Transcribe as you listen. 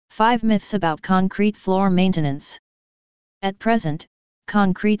5 Myths about concrete floor maintenance. At present,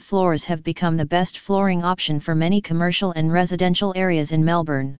 concrete floors have become the best flooring option for many commercial and residential areas in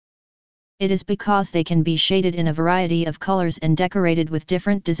Melbourne. It is because they can be shaded in a variety of colors and decorated with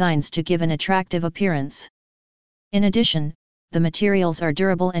different designs to give an attractive appearance. In addition, the materials are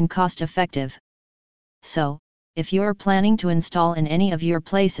durable and cost-effective. So, if you're planning to install in any of your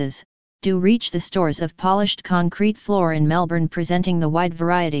places, do reach the stores of polished concrete floor in Melbourne presenting the wide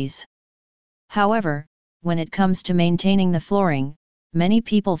varieties. However, when it comes to maintaining the flooring, many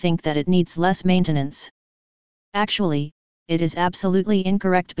people think that it needs less maintenance. Actually, it is absolutely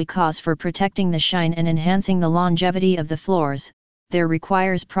incorrect because for protecting the shine and enhancing the longevity of the floors, there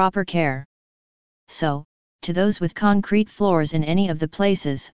requires proper care. So, to those with concrete floors in any of the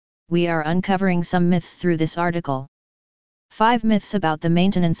places, we are uncovering some myths through this article. 5 Myths about the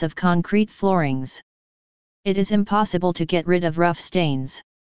maintenance of concrete floorings. It is impossible to get rid of rough stains.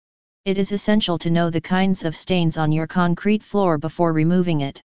 It is essential to know the kinds of stains on your concrete floor before removing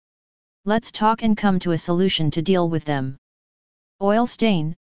it. Let's talk and come to a solution to deal with them. Oil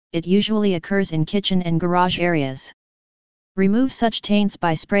stain, it usually occurs in kitchen and garage areas. Remove such stains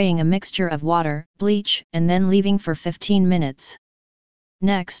by spraying a mixture of water, bleach, and then leaving for 15 minutes.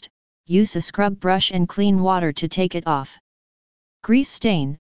 Next, use a scrub brush and clean water to take it off. Grease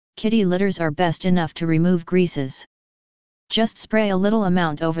stain, kitty litters are best enough to remove greases. Just spray a little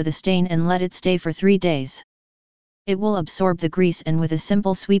amount over the stain and let it stay for 3 days. It will absorb the grease and with a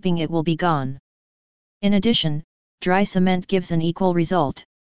simple sweeping it will be gone. In addition, dry cement gives an equal result.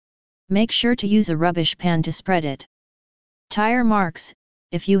 Make sure to use a rubbish pan to spread it. Tire marks,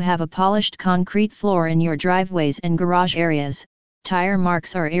 if you have a polished concrete floor in your driveways and garage areas, tire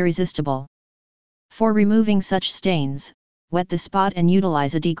marks are irresistible. For removing such stains, wet the spot and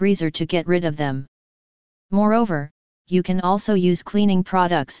utilize a degreaser to get rid of them. Moreover, you can also use cleaning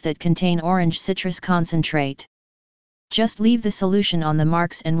products that contain orange citrus concentrate. Just leave the solution on the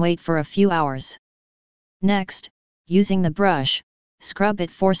marks and wait for a few hours. Next, using the brush, scrub it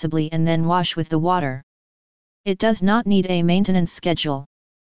forcibly and then wash with the water. It does not need a maintenance schedule.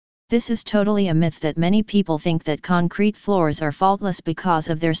 This is totally a myth that many people think that concrete floors are faultless because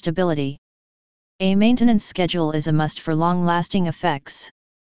of their stability. A maintenance schedule is a must for long-lasting effects.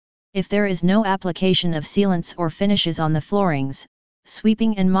 If there is no application of sealants or finishes on the floorings,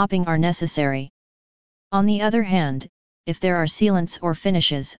 sweeping and mopping are necessary. On the other hand, if there are sealants or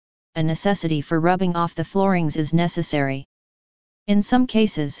finishes, a necessity for rubbing off the floorings is necessary. In some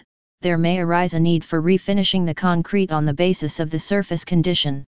cases, there may arise a need for refinishing the concrete on the basis of the surface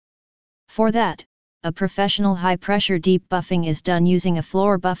condition. For that, a professional high-pressure deep buffing is done using a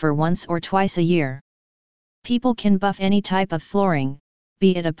floor buffer once or twice a year. People can buff any type of flooring,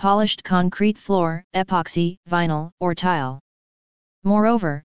 be it a polished concrete floor, epoxy, vinyl, or tile.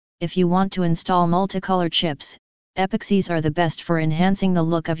 Moreover, if you want to install multicolor chips, epoxies are the best for enhancing the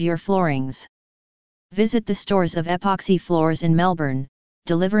look of your floorings. Visit the stores of Epoxy Floors in Melbourne,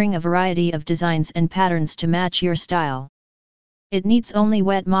 delivering a variety of designs and patterns to match your style. It needs only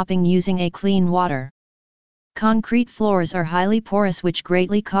wet mopping using a clean water. Concrete floors are highly porous, which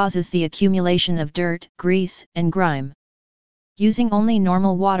greatly causes the accumulation of dirt, grease, and grime. Using only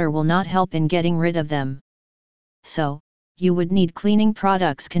normal water will not help in getting rid of them. So, you would need cleaning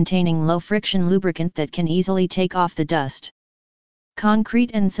products containing low-friction lubricant that can easily take off the dust.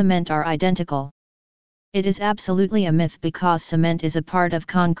 Concrete and cement are identical. It is absolutely a myth because cement is a part of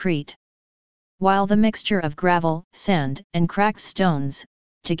concrete. While the mixture of gravel, sand, and cracked stones,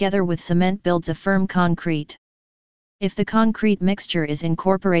 together with cement builds a firm concrete. If the concrete mixture is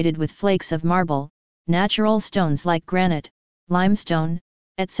incorporated with flakes of marble, natural stones like granite, limestone,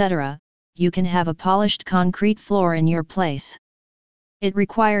 etc., you can have a polished concrete floor in your place. It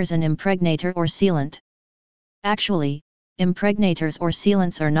requires an impregnator or sealant. Actually, impregnators or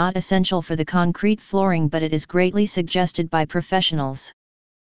sealants are not essential for the concrete flooring, but it is greatly suggested by professionals.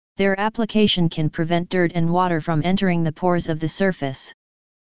 Their application can prevent dirt and water from entering the pores of the surface.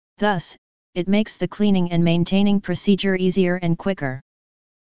 Thus, it makes the cleaning and maintaining procedure easier and quicker.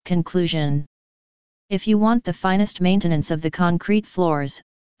 Conclusion: if you want the finest maintenance of the concrete floors,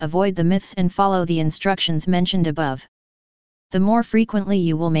 avoid the myths and follow the instructions mentioned above. The more frequently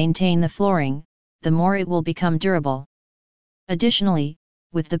you will maintain the flooring, the more it will become durable. Additionally,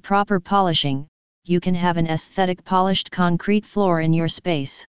 with the proper polishing, you can have an aesthetic polished concrete floor in your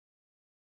space.